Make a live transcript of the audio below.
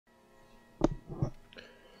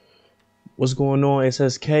What's going on,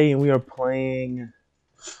 SSK? And we are playing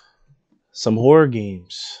some horror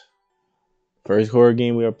games. First horror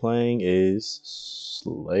game we are playing is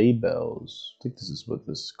Sleigh Bells. I think this is what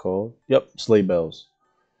this is called. Yep, Sleigh Bells.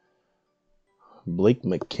 Blake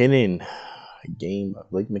McKinnon. A game by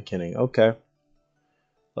Blake McKinnon. Okay.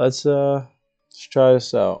 Let's try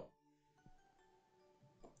this out.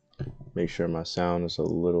 Make sure my sound is a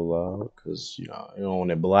little loud because you don't want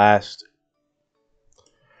to blast.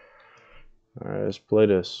 Alright, let's play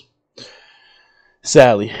this.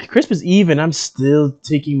 Sadly, Christmas Eve and I'm still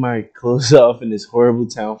taking my clothes off in this horrible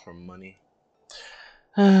town for money.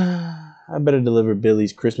 I better deliver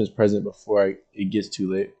Billy's Christmas present before it gets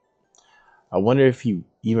too late. I wonder if he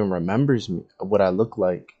even remembers me, what I look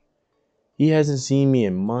like. He hasn't seen me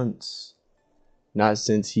in months. Not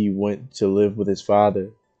since he went to live with his father.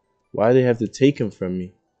 Why do they have to take him from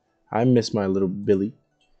me? I miss my little Billy.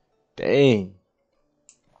 Dang.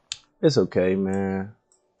 It's okay, man.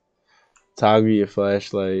 Toggle your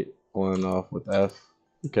flashlight on and off with F.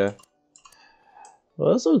 Okay.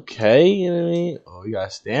 Well, it's okay, you know what I mean? Oh, you got a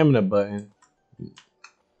stamina button.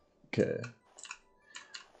 Okay.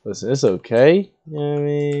 Listen, it's okay. You know what I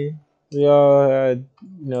mean? We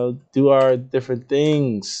all, do our different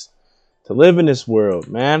things to live in this world,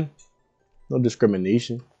 man. No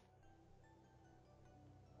discrimination.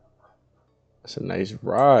 It's a nice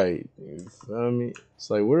ride. You feel me?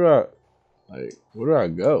 It's like, where do I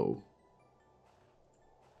go?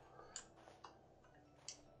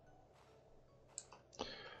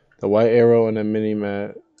 The white arrow and the mini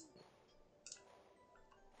map.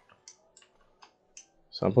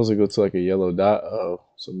 So I'm supposed to go to like a yellow dot. Oh,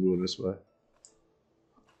 so I'm going this way.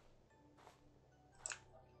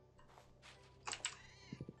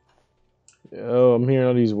 Yo, I'm hearing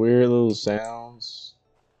all these weird little sounds.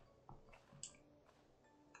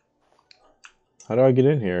 How do I get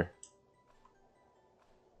in here?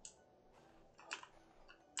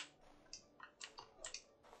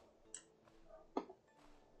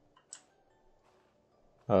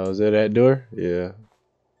 Oh, is that door? Yeah.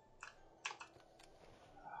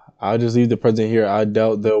 I'll just leave the present here. I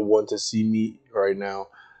doubt they'll want to see me right now.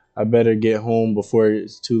 I better get home before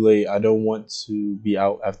it's too late. I don't want to be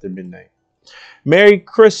out after midnight. Merry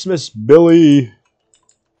Christmas, Billy.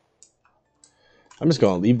 I'm just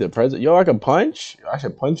gonna leave the present. Yo, I can punch? I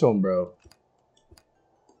should punch him, bro.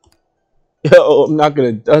 Yo, I'm not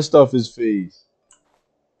gonna dust off his face.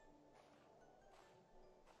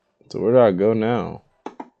 So where do I go now?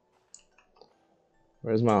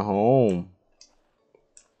 Where's my home?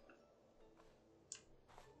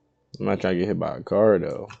 I'm not trying to get hit by a car,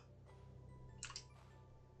 though.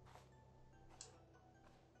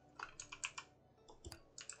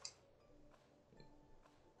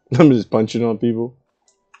 I'm just punching on people.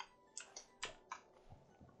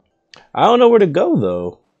 I don't know where to go,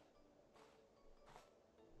 though.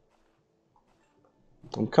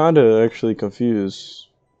 I'm kind of actually confused.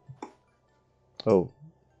 Oh.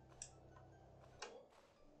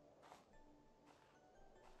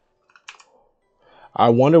 I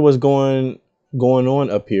wonder what's going on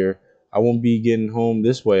up here. I won't be getting home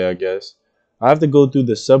this way, I guess. I have to go through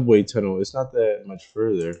the subway tunnel. It's not that much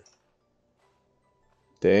further.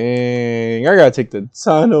 Dang, I gotta take the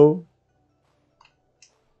tunnel.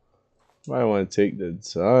 Might want to take the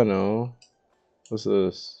tunnel. What's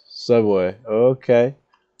this? Subway. Okay.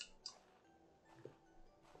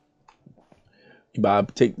 You about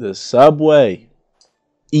to take the subway.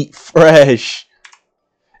 Eat fresh.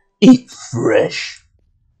 Eat fresh.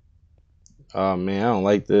 Oh man, I don't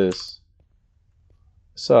like this.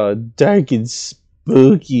 It's all dark and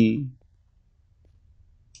spooky.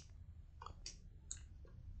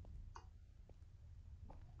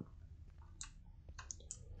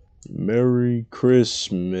 Merry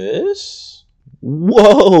Christmas.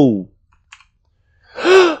 Whoa.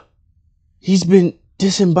 He's been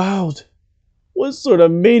disemboweled. What sort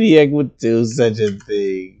of maniac would do such a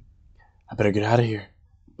thing? I better get out of here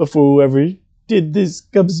before whoever did this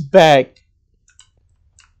comes back.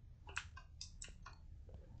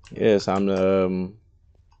 Yes, I'm the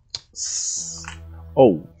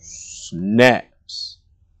oh, snaps.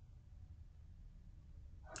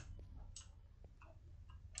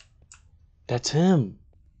 That's him.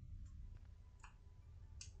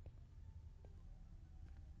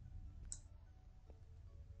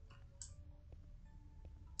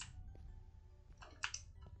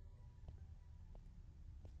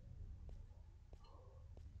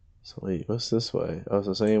 So wait, what's this way? Oh, it's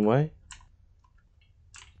the same way?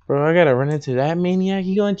 Bro, I gotta run into that maniac?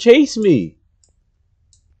 He gonna chase me.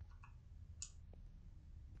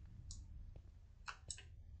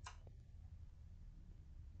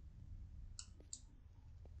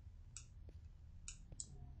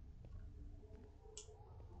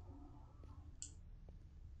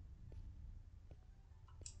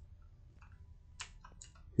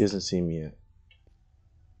 He hasn't seen me yet.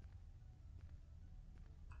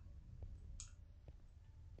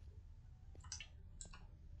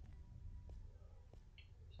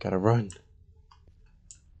 Gotta run.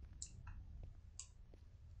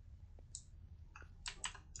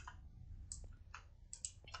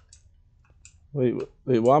 Wait,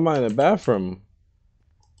 why am I in the bathroom?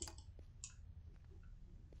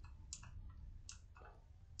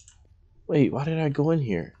 Wait, why did I go in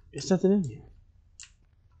here? There's nothing in here.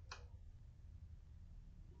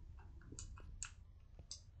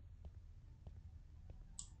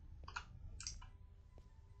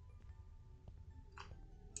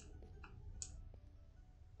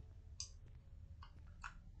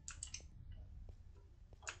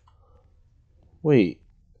 Wait,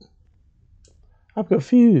 I'm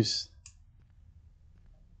confused.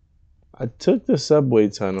 I took the subway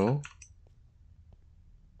tunnel.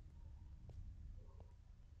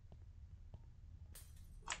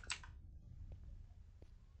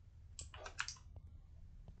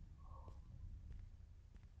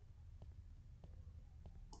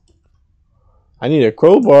 I need a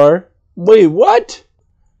crowbar. Wait, what?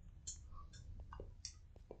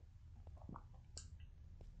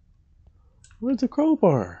 Where's the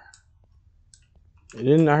crowbar? And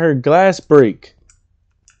then I heard glass break.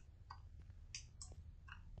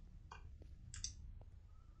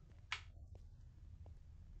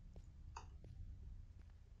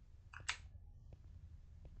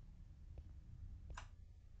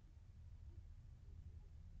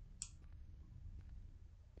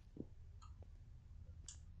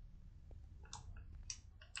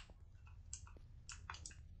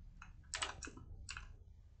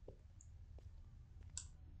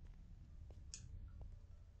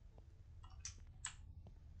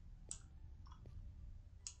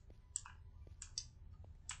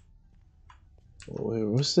 Wait,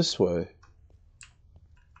 what's this way?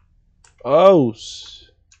 Oh, he's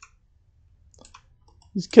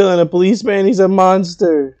killing a policeman. He's a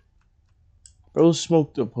monster. Bro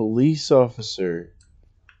smoked a police officer.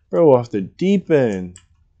 Bro off the deep end.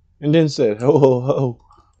 And then said, ho, ho, ho.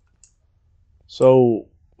 So,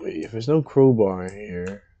 wait, if there's no crowbar in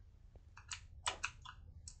here.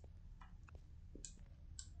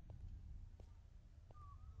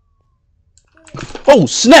 Oh,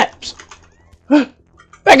 snaps!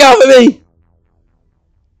 Back off of me!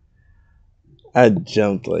 I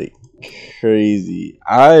jumped like crazy.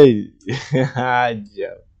 I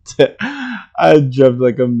jumped. I jumped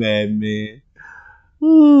like a madman.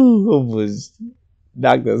 Ooh, almost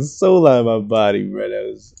knocked the soul out of my body, bro.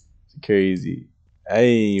 That was crazy. I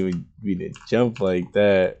ain't even mean to jump like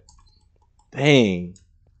that. Dang.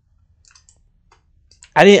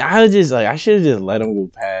 I should have just let him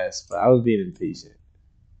go past, but I was being impatient.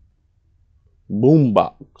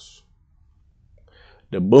 Boombox.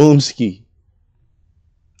 The boomski.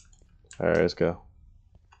 Alright, let's go.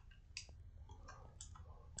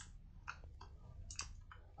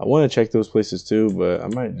 I want to check those places too, but I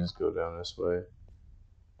might just go down this way.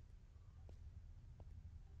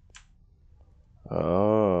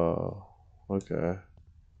 Oh, okay.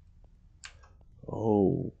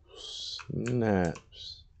 Oh,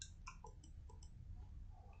 snaps.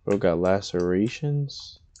 Bro got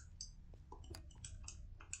lacerations?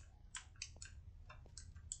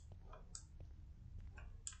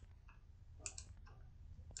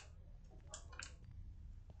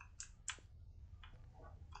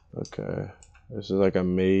 Okay. This is like a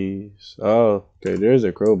maze. Oh, okay, there's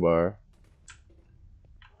a crowbar.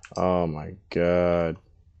 Oh my god.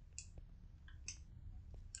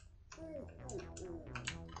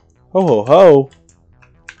 Ho ho ho!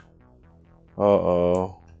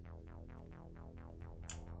 Uh-oh.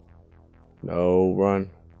 No, run.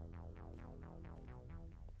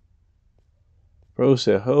 Bro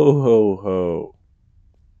said ho ho ho.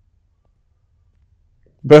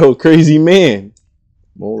 Bro, crazy man.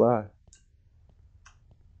 Won't lie.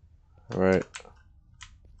 Alright.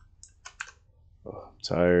 Oh, I'm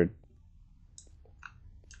tired.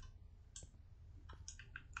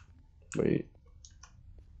 Wait.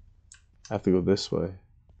 I have to go this way.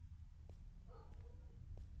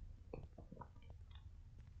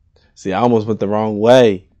 See, I almost went the wrong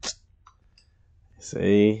way.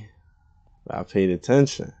 See? I paid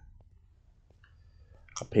attention.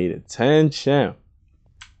 I paid attention.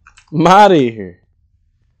 I'm out of here.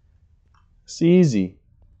 It's easy.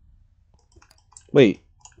 Wait.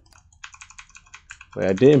 Wait,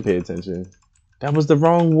 I didn't pay attention. That was the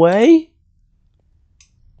wrong way?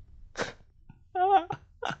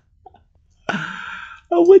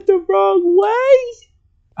 I went the wrong way.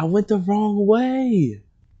 I went the wrong way.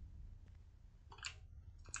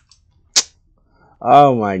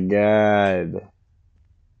 Oh my god.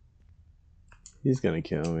 He's gonna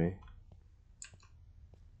kill me.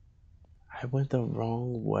 I went the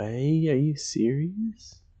wrong way? Are you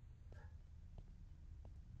serious?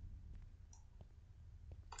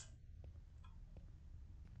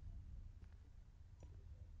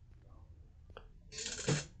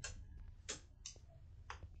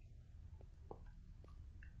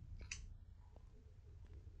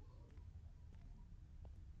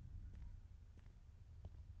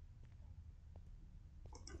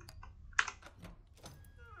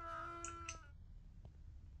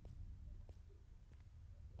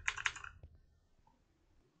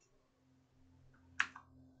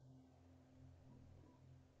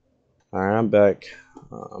 Alright, I'm back.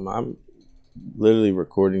 I'm literally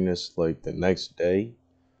recording this like the next day.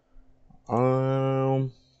 So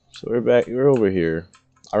we're back. We're over here.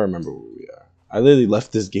 I remember where we are. I literally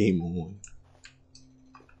left this game on.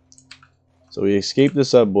 So we escaped the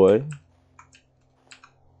subway.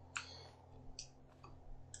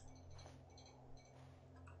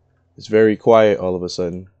 It's very quiet all of a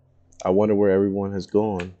sudden. I wonder where everyone has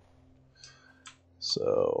gone.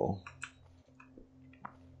 So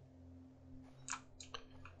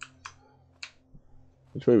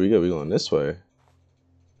which way we go? We going this way.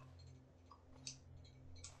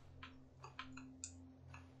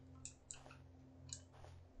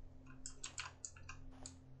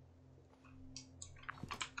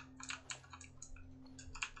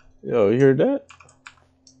 Yo, you heard that?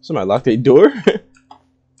 Somebody locked their door?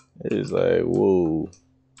 It's like, whoa.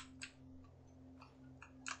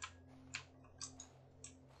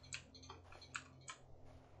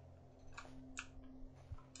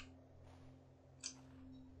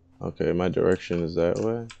 Okay, my direction is that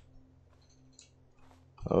way.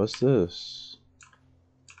 Oh, what's this?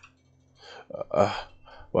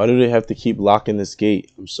 Why do they have to keep locking this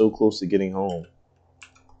gate? I'm so close to getting home.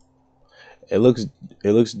 It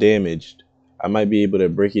looks damaged. I might be able to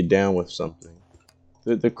break it down with something.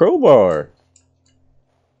 The crowbar.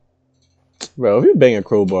 Bro, if you bang a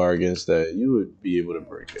crowbar against that, you would be able to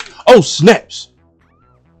break it. Oh, snaps!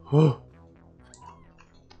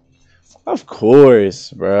 Of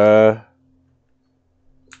course, bruh.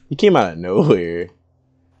 He came out of nowhere.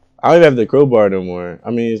 I don't even have the crowbar no more. I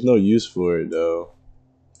mean, there's no use for it, though.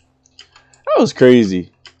 That was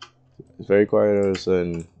crazy. It's very quiet all of a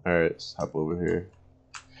sudden. Alright, let's hop over here.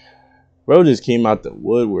 Bro just came out the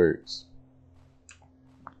woodworks.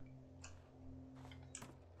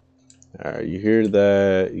 Alright, you hear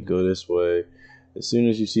that. You go this way. As soon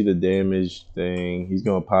as you see the damaged thing, he's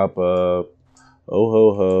going to pop up. Oh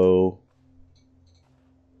ho ho.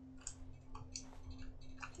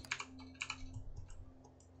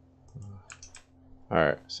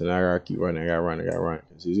 Alright, so now I gotta keep running. I gotta run.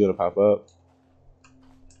 So he's gonna pop up.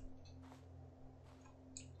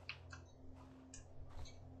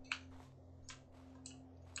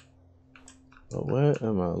 But what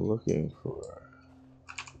am I looking for?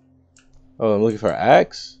 Oh, I'm looking for an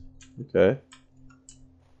axe? Okay.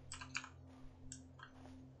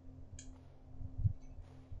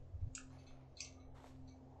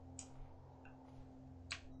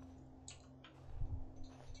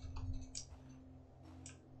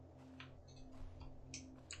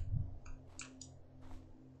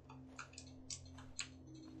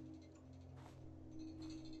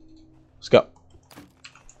 Let's go.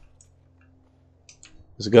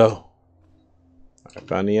 Let's go. I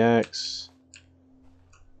found the axe.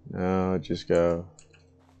 Now just go.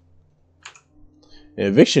 An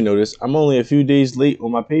eviction notice. I'm only a few days late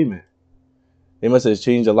on my payment. They must have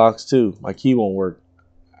changed the locks too. My key won't work.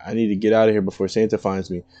 I need to get out of here before Santa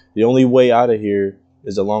finds me. The only way out of here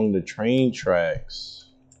is along the train tracks.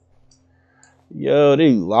 Yo,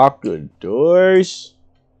 they locked the doors.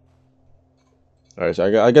 Alright,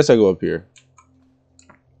 so I guess I go up here.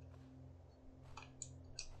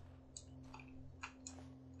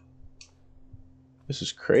 This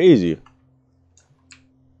is crazy.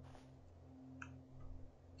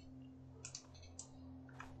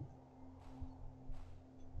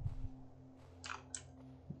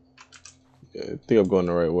 Yeah, I think I'm going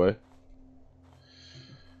the right way.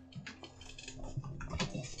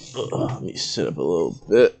 Let me sit up a little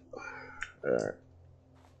bit. Alright.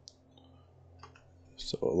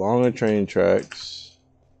 So along the train tracks.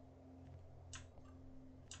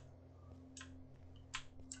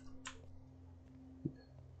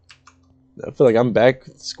 I feel like I'm back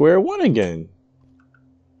square one again.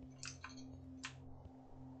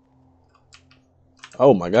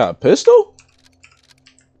 Oh my god, pistol?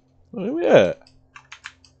 Where we at?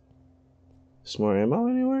 Some ammo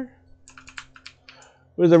anywhere?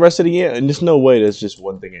 Where's the rest of the ammo? And there's no way that's just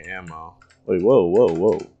one thing of ammo. Wait, whoa, whoa,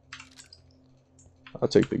 whoa. I'll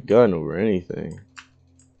take the gun over anything.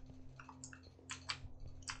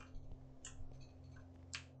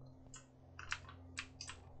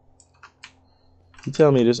 You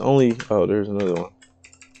tell me there's only... Oh, there's another one.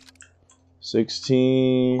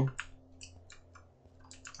 16.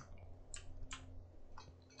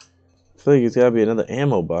 I feel like it's gotta be another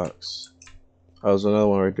ammo box. Oh, there's another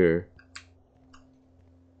one right there.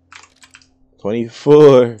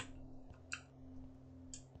 24.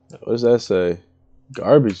 What does that say?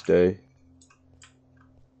 Garbage day.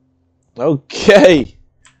 Okay.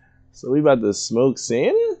 So we about to smoke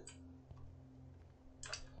Santa?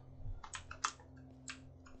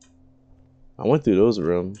 I went through those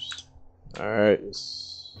rooms. Alright.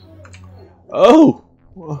 Oh!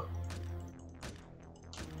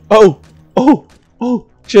 Oh! Oh! Oh!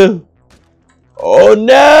 Chill. Oh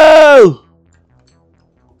no!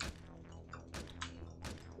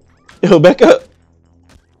 Yo, back up.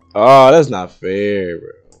 Oh, that's not fair, bro.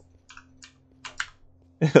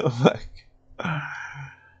 Like,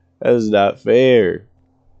 that's not fair.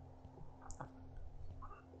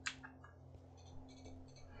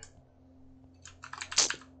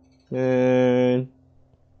 Man.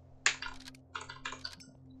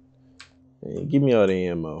 Hey, give me all the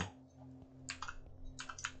ammo.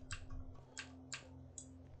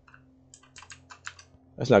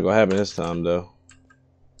 That's not gonna happen this time, though.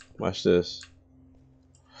 Watch this.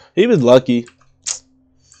 He was lucky.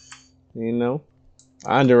 You know?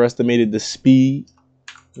 I underestimated the speed.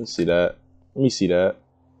 Let's see that. Let me see that.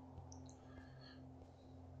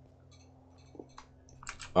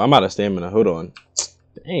 Oh, I'm out of stamina. Hold on.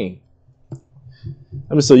 Dang.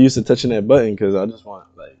 I'm just so used to touching that button because I just want,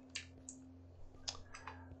 like...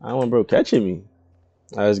 I don't want bro catching me.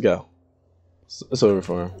 Alright, let's go. It's over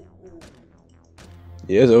for him.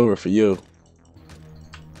 Yeah, it's over for you.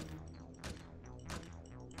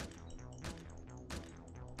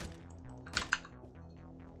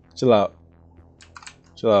 Chill out.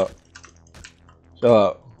 Chill out. Chill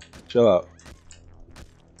out. Chill out.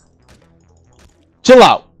 Chill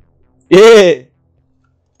out. Yeah.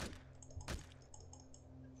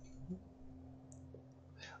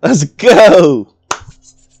 Let's go.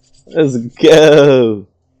 Let's go.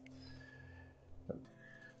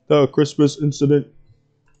 The Christmas incident.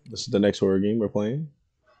 This is the next horror game we're playing.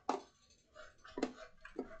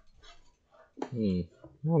 I don't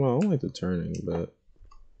know. I don't like the turning, but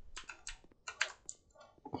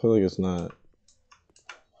I feel like it's not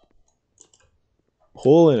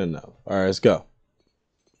pulling enough. All right, let's go.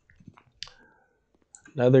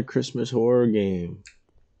 Another Christmas horror game.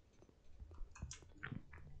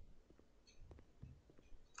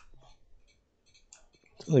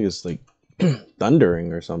 I feel like it's like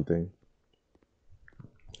thundering or something.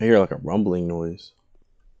 I hear like a rumbling noise.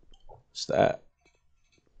 What's that?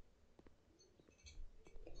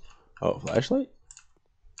 Oh, flashlight?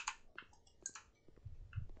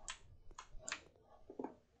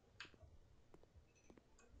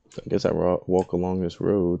 I guess I walk along this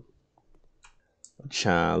road. I'm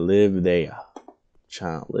trying to live there.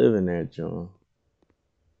 Trying to live in that John.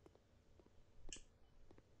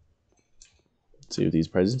 Let's see what these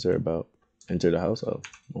presents are about. Enter the house. Oh,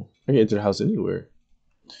 well, I can enter the house anywhere.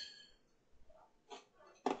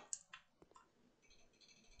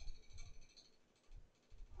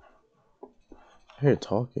 I hear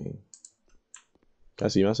talking. Can I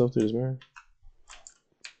see myself through this mirror?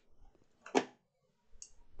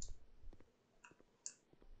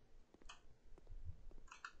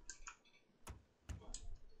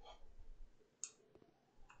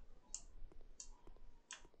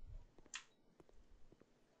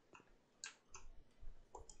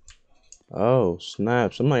 Oh,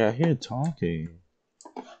 snaps. I'm like, I hear talking.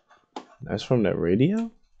 That's from that radio?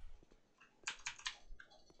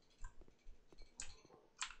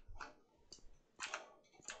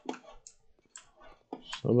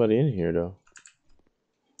 There's nobody in here, though.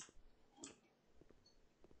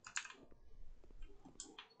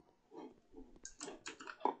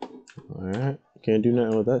 Alright. Can't do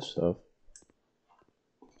nothing with that stuff.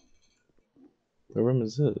 What room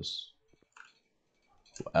is this?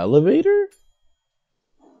 Elevator?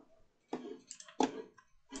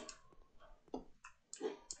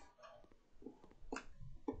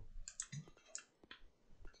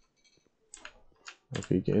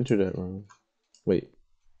 Okay, you can enter that room. Wait.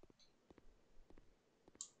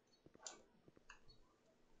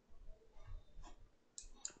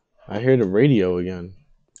 I hear the radio again.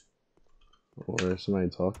 Or somebody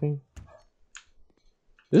talking?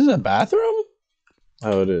 This is a bathroom?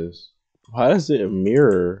 Oh, it is. Why does it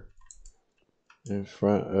mirror in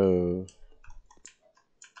front of...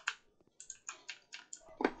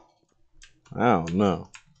 I don't know.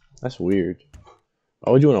 That's weird.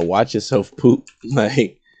 Why would you want to watch yourself poop?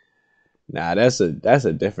 Like, nah, that's a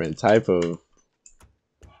different type of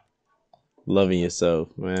loving yourself,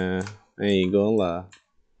 man. I ain't gonna lie.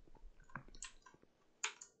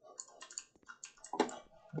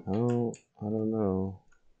 I don't know.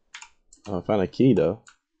 Oh, I found a key though.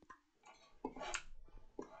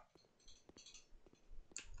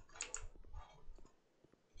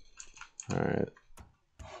 Alright.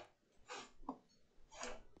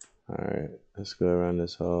 Alright. Let's go around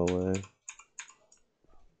this hallway.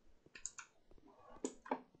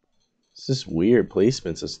 It's just weird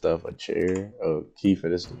placements of stuff. A chair. Oh, key for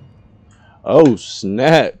this. Oh,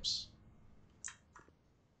 snaps.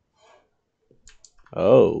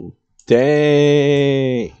 Oh,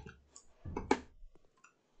 dang.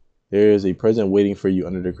 There is a present waiting for you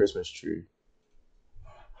under the Christmas tree.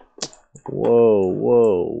 Whoa,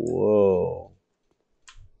 whoa, whoa.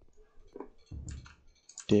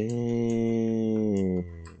 Dang.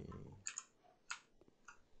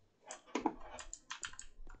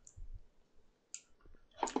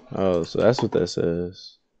 Oh, so that's what that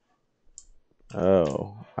says.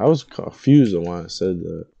 Oh, I was confused on why it said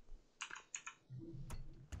that.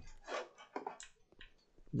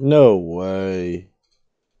 No way.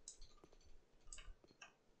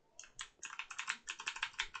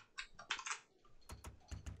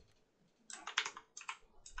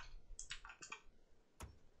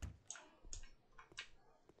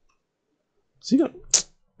 See,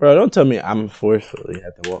 bro, don't tell me I'm forcefully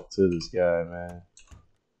had to walk to this guy, man.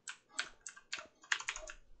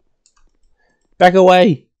 Back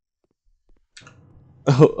away.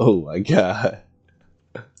 Oh my god.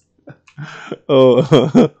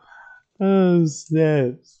 Oh, oh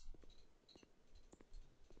snaps.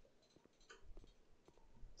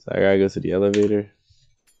 So I gotta go to the elevator.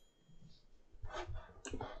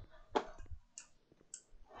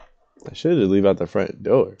 I should just leave out the front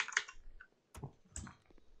door.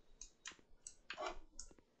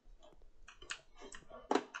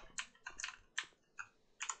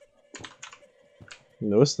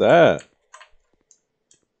 What's that?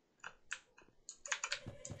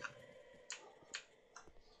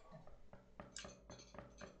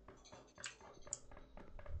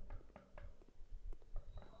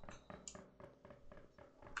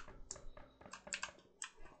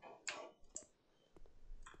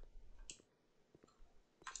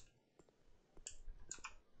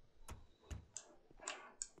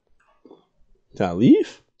 Can I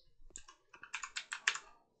leave?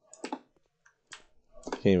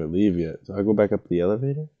 I can't even leave yet. So I go back up the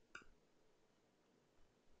elevator?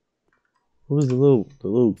 What was the little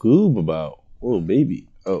goob about? Little baby.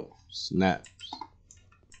 Oh, snaps.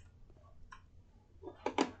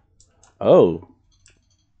 Oh.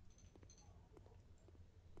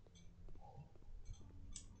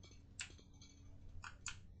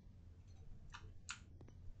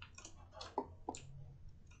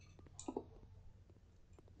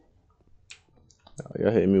 Oh,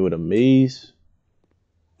 y'all hit me with a maze.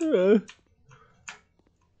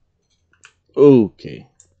 Okay.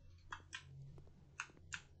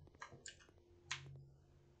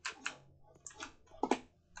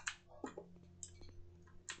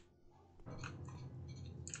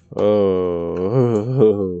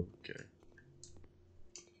 Oh. Okay.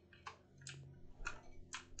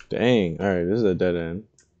 Dang. All right. This is a dead end.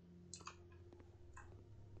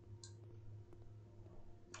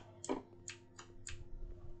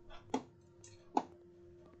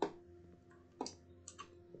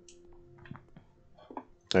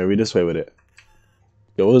 All right. Read this way with it.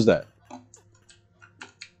 Yo, what was that?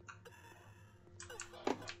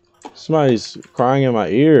 Somebody's crying in my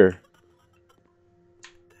ear.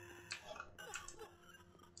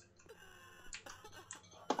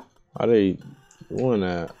 Why they doing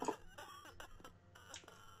that?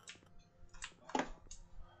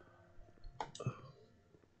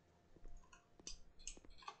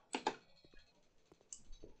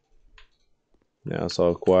 Now it's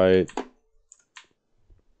all quiet.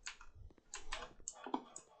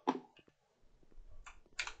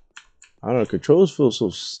 I don't know. Controls feel so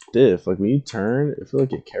stiff. Like when you turn, it feels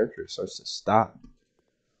like your character starts to stop.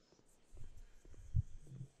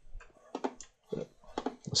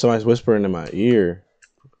 Somebody's whispering in my ear.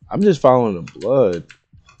 I'm just following the blood.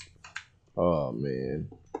 Oh man.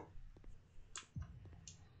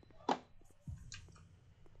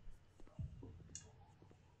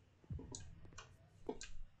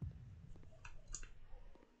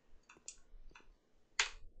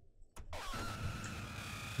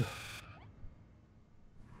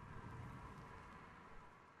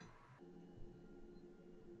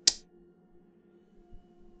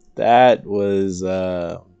 That was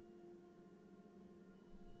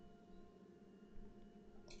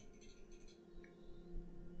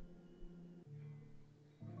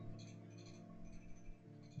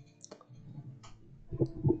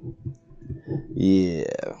yeah.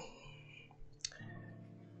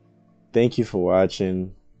 Thank you for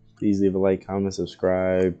watching. Please leave a like, comment,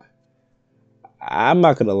 subscribe. I'm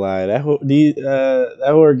not gonna lie, that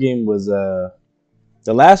horror game was the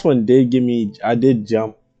last one did give me. I did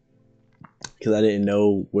jump because I didn't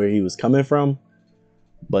know where he was coming from,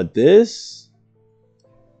 but this,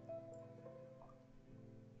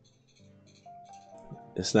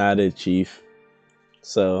 it's not it, Chief.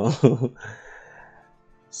 So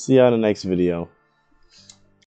see you on the next video.